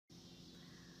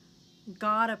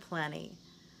God Aplenty.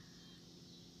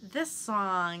 This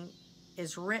song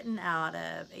is written out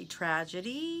of a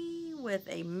tragedy with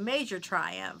a major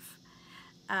triumph.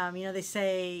 You know, they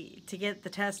say to get the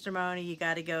testimony, you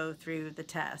got to go through the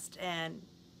test. And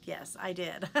yes, I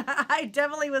did. I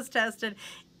definitely was tested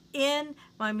in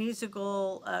my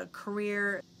musical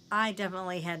career. I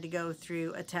definitely had to go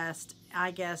through a test,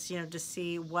 I guess, you know, to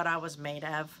see what I was made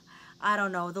of. I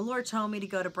don't know. The Lord told me to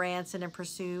go to Branson and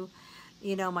pursue,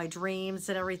 you know, my dreams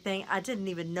and everything. I didn't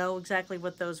even know exactly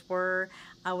what those were.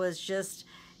 I was just,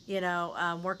 you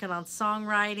know, working on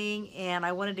songwriting, and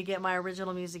I wanted to get my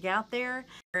original music out there.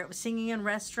 It was singing in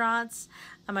restaurants.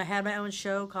 I had my own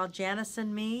show called Janice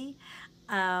and Me.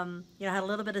 You know, I had a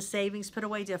little bit of savings put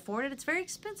away to afford it. It's very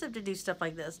expensive to do stuff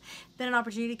like this. Then an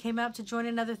opportunity came up to join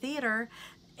another theater,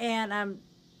 and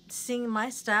sing my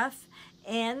stuff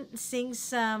and sing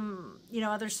some, you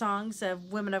know, other songs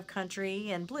of women of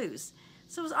country and blues.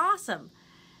 So it was awesome.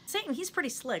 Satan, he's pretty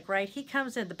slick, right? He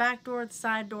comes in the back door, the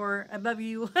side door, above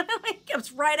you. He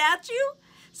comes right at you.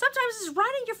 Sometimes it's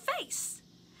right in your face.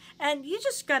 And you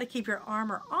just got to keep your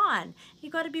armor on. You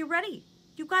got to be ready.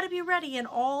 You got to be ready in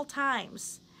all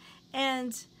times.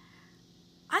 And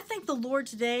I thank the Lord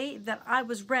today that I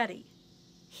was ready.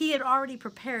 He had already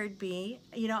prepared me.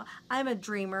 You know, I'm a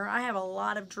dreamer. I have a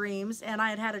lot of dreams, and I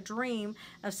had had a dream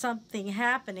of something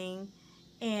happening.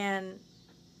 And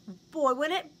boy,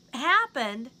 when it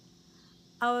happened,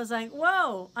 I was like,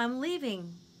 whoa, I'm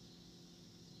leaving.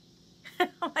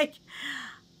 Like,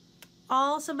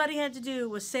 all somebody had to do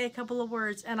was say a couple of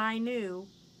words, and I knew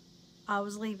I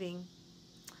was leaving.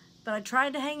 But I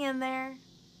tried to hang in there,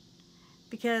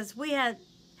 because we had,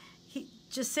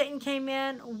 Satan came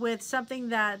in with something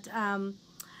that,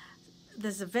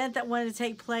 this event that wanted to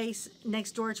take place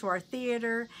next door to our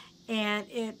theater, and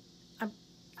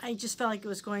I just felt like it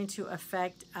was going to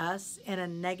affect us in a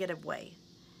negative way.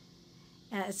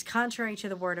 And it's contrary to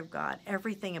the Word of God.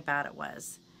 Everything about it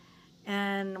was.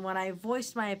 And when I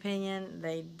voiced my opinion,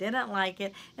 they didn't like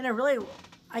it. And it really,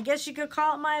 I guess you could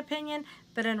call it my opinion,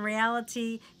 but in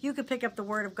reality, you could pick up the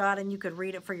Word of God and you could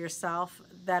read it for yourself,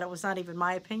 that it was not even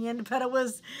my opinion, but it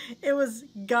was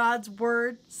God's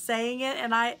Word saying it.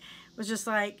 And I was just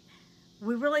like,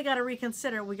 we really got to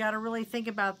reconsider. We got to really think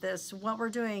about this, what we're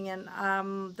doing.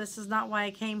 And this is not why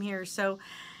I came here. So,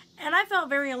 and I felt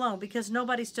very alone, because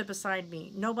nobody stood beside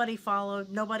me. Nobody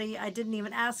followed. I didn't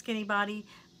even ask anybody,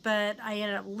 but I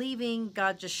ended up leaving.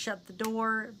 God just shut the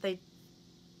door. They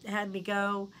had me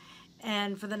go.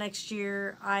 And for the next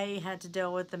year, I had to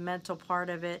deal with the mental part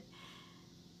of it.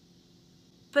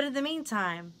 But in the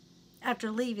meantime, after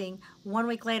leaving, 1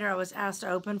 week later, I was asked to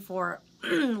open for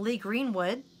Lee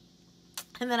Greenwood.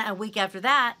 And then a week after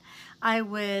that, I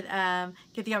would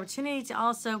get the opportunity to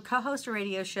also co-host a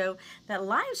radio show that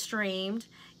live streamed,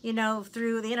 you know,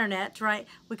 through the internet, right?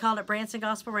 We called it Branson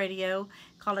Gospel Radio,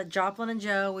 called it Joplin and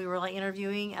Joe. We were like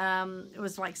interviewing, it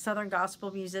was like Southern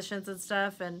gospel musicians and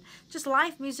stuff, and just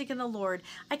live music in the Lord.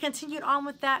 I continued on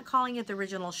with that, calling it The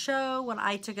Original Show, when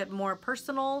I took it more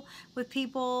personal with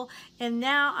people. And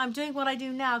now I'm doing what I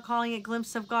do now, calling it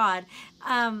Glimpse of God.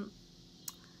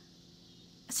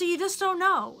 So you just don't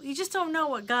know. You just don't know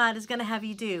what God is going to have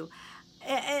you do.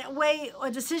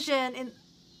 A decision,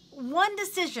 one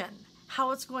decision,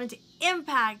 how it's going to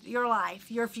impact your life,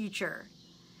 your future.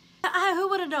 Who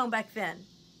would have known back then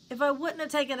if I wouldn't have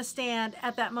taken a stand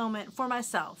at that moment for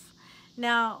myself?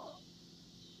 Now,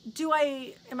 am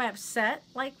I upset,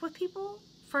 like, with people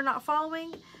for not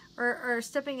following or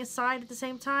stepping aside at the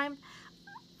same time?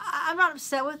 I'm not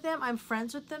upset with them. I'm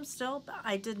friends with them still, but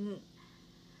I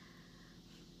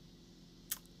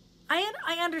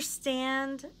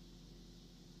understand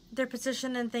their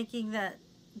position in thinking that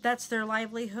that's their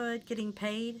livelihood, getting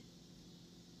paid.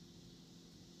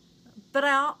 But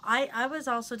I was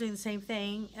also doing the same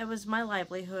thing. It was my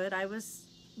livelihood. I was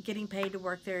getting paid to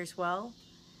work there as well.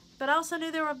 But I also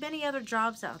knew there were many other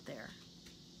jobs out there.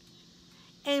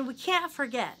 And we can't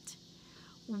forget,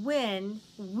 when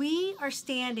we are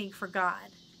standing for God,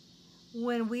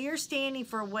 when we are standing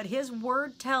for what His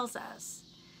Word tells us,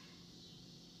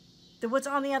 that what's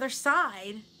on the other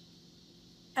side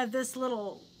of this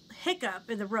little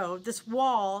hiccup in the road, this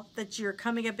wall that you're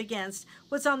coming up against,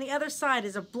 what's on the other side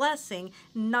is a blessing,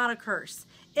 not a curse.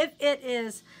 If it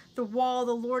is the wall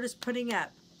the Lord is putting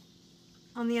up,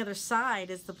 on the other side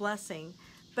is the blessing.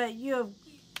 But you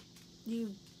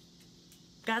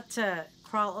got to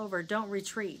crawl over. Don't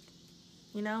retreat.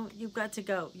 You know, you've got to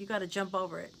go. You got to jump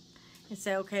over it and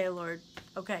say, okay, Lord,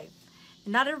 okay.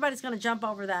 And not everybody's going to jump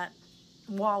over that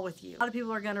wall with you. A lot of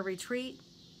people are going to retreat,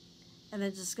 and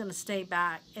they're just going to stay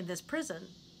back in this prison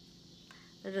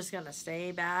They're just going to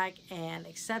stay back and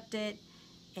accept it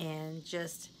and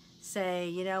just say,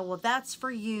 you know, well, that's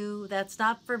for you. That's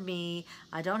not for me.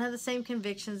 I don't have the same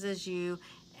convictions as you.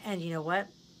 And you know what?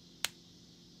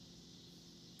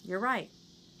 You're right.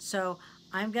 So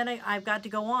I've got to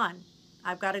go on.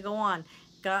 I've got to go on.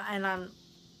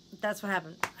 That's what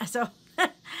happened. So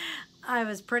I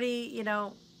was pretty, you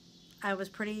know, I was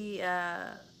pretty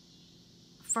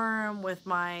firm with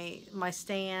my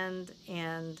stand,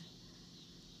 and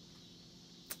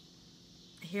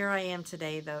here I am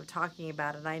today, though, talking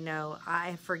about it. I know I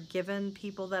have forgiven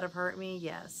people that have hurt me.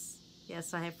 Yes.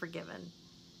 Yes, I have forgiven.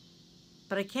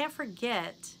 But I can't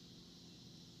forget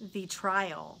the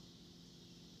trial,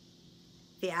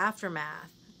 the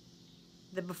aftermath,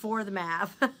 the before the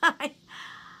math.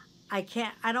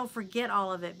 I don't forget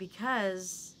all of it,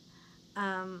 because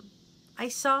I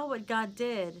saw what God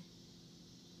did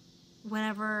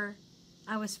whenever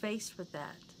I was faced with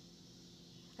that.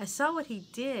 I saw what He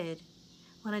did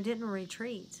when I didn't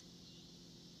retreat.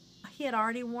 He had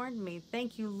already warned me.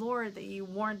 Thank you, Lord, that you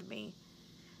warned me.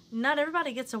 Not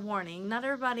everybody gets a warning. Not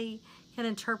everybody can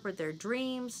interpret their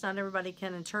dreams. Not everybody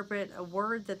can interpret a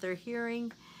word that they're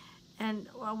hearing. And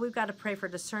well, we've got to pray for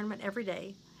discernment every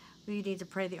day. You need to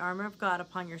pray the armor of God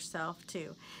upon yourself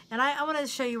too. And I want to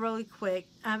show you really quick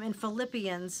in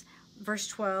Philippians verse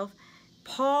 12,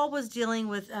 Paul was dealing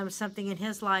with something in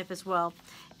his life as well.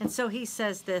 And so he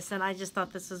says this, and I just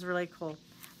thought this was really cool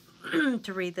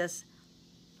to read this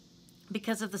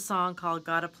because of the song called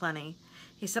God of Plenty.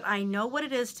 He said, I know what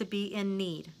it is to be in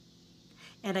need,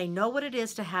 and I know what it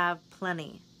is to have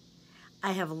plenty.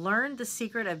 I have learned the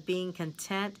secret of being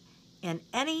content in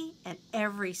any and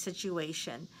every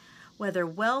situation, whether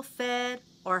well-fed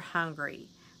or hungry,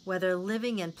 whether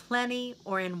living in plenty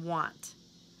or in want.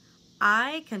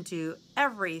 I can do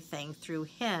everything through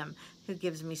Him who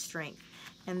gives me strength.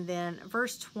 And then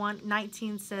verse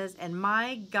 19 says, and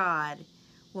my God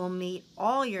will meet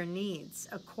all your needs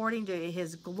according to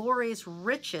His glorious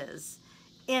riches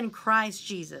in Christ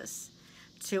Jesus.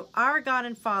 To our God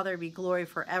and Father be glory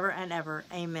forever and ever.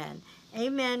 Amen.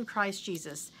 Amen, Christ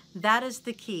Jesus. That is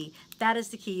the key. That is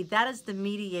the key. That is the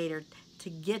mediator to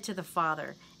get to the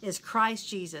Father, is Christ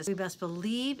Jesus. We must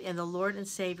believe in the Lord and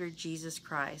Savior Jesus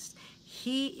Christ.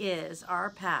 He is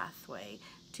our pathway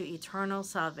to eternal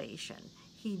salvation.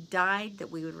 He died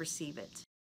that we would receive it.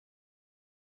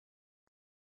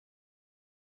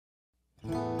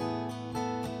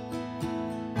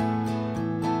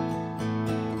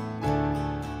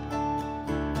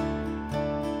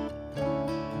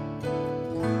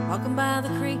 Walking by the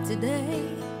creek today,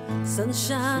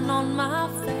 sunshine on my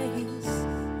face,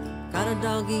 got a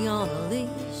doggy on a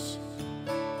leash.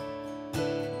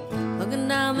 Looking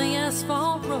down the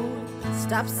asphalt road,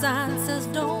 stop sign says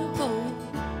don't go.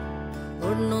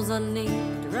 Lord knows I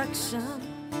need direction.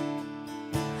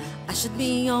 I should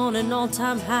be on an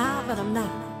all-time high, but I'm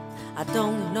not. I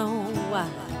don't know why.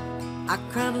 I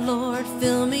cried, Lord,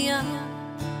 fill me up.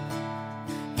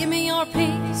 Give me your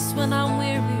peace when I'm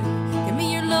weary. Give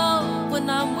me your love when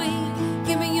I'm weak.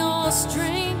 Give me your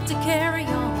strength to carry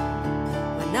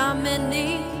on when I'm in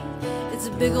need. It's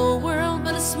a big old world,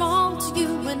 but it's small to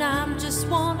you, and I'm just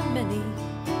one of many.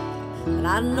 But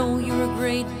I know you're a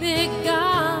great big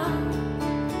God,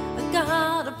 a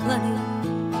God of plenty.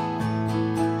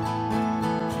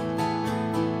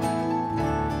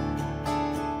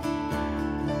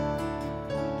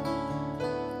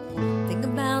 Think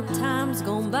about times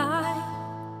gone by,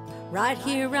 right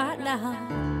here, right now,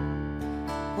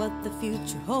 what the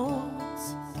future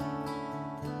holds.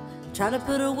 Try to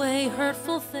put away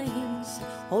hurtful things,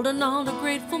 holding on to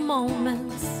grateful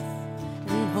moments,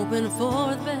 and hoping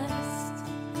for the best.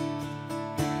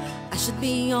 I should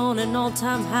be on an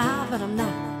all-time high, but I'm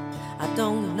not. I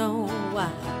don't know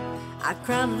why. I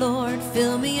cried, Lord,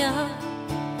 fill me up.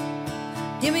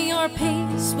 Give me your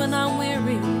peace when I'm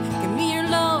weary. Give me your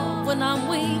love when I'm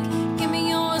weak. Give me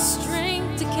your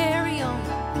strength to carry on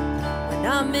when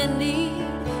I'm in need.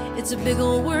 It's a big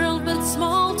old world, but it's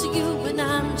small to you, and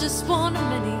I'm just one of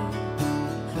many.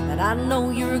 But I know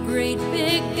you're a great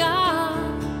big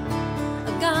God,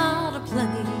 a God of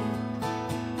plenty.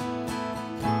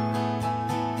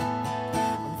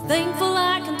 I'm thankful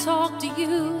I can talk to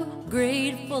you,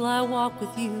 grateful I walk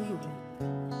with you,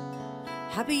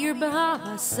 happy you're by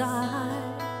my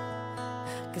side.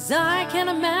 'Cause I can't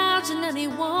imagine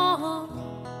anyone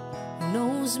who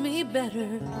knows me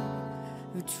better,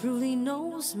 who truly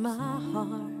knows my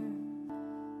heart.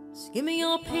 So give me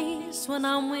your peace when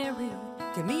I'm weary.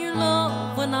 Give me your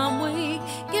love when I'm weak.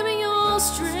 Give me your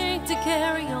strength to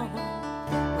carry on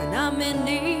when I'm in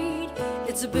need.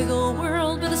 It's a big old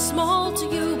world, but it's small to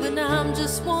you, and I'm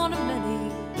just one of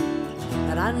many.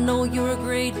 But I know you're a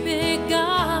great big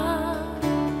God.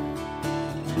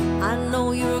 I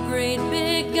know you're a great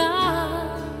big God.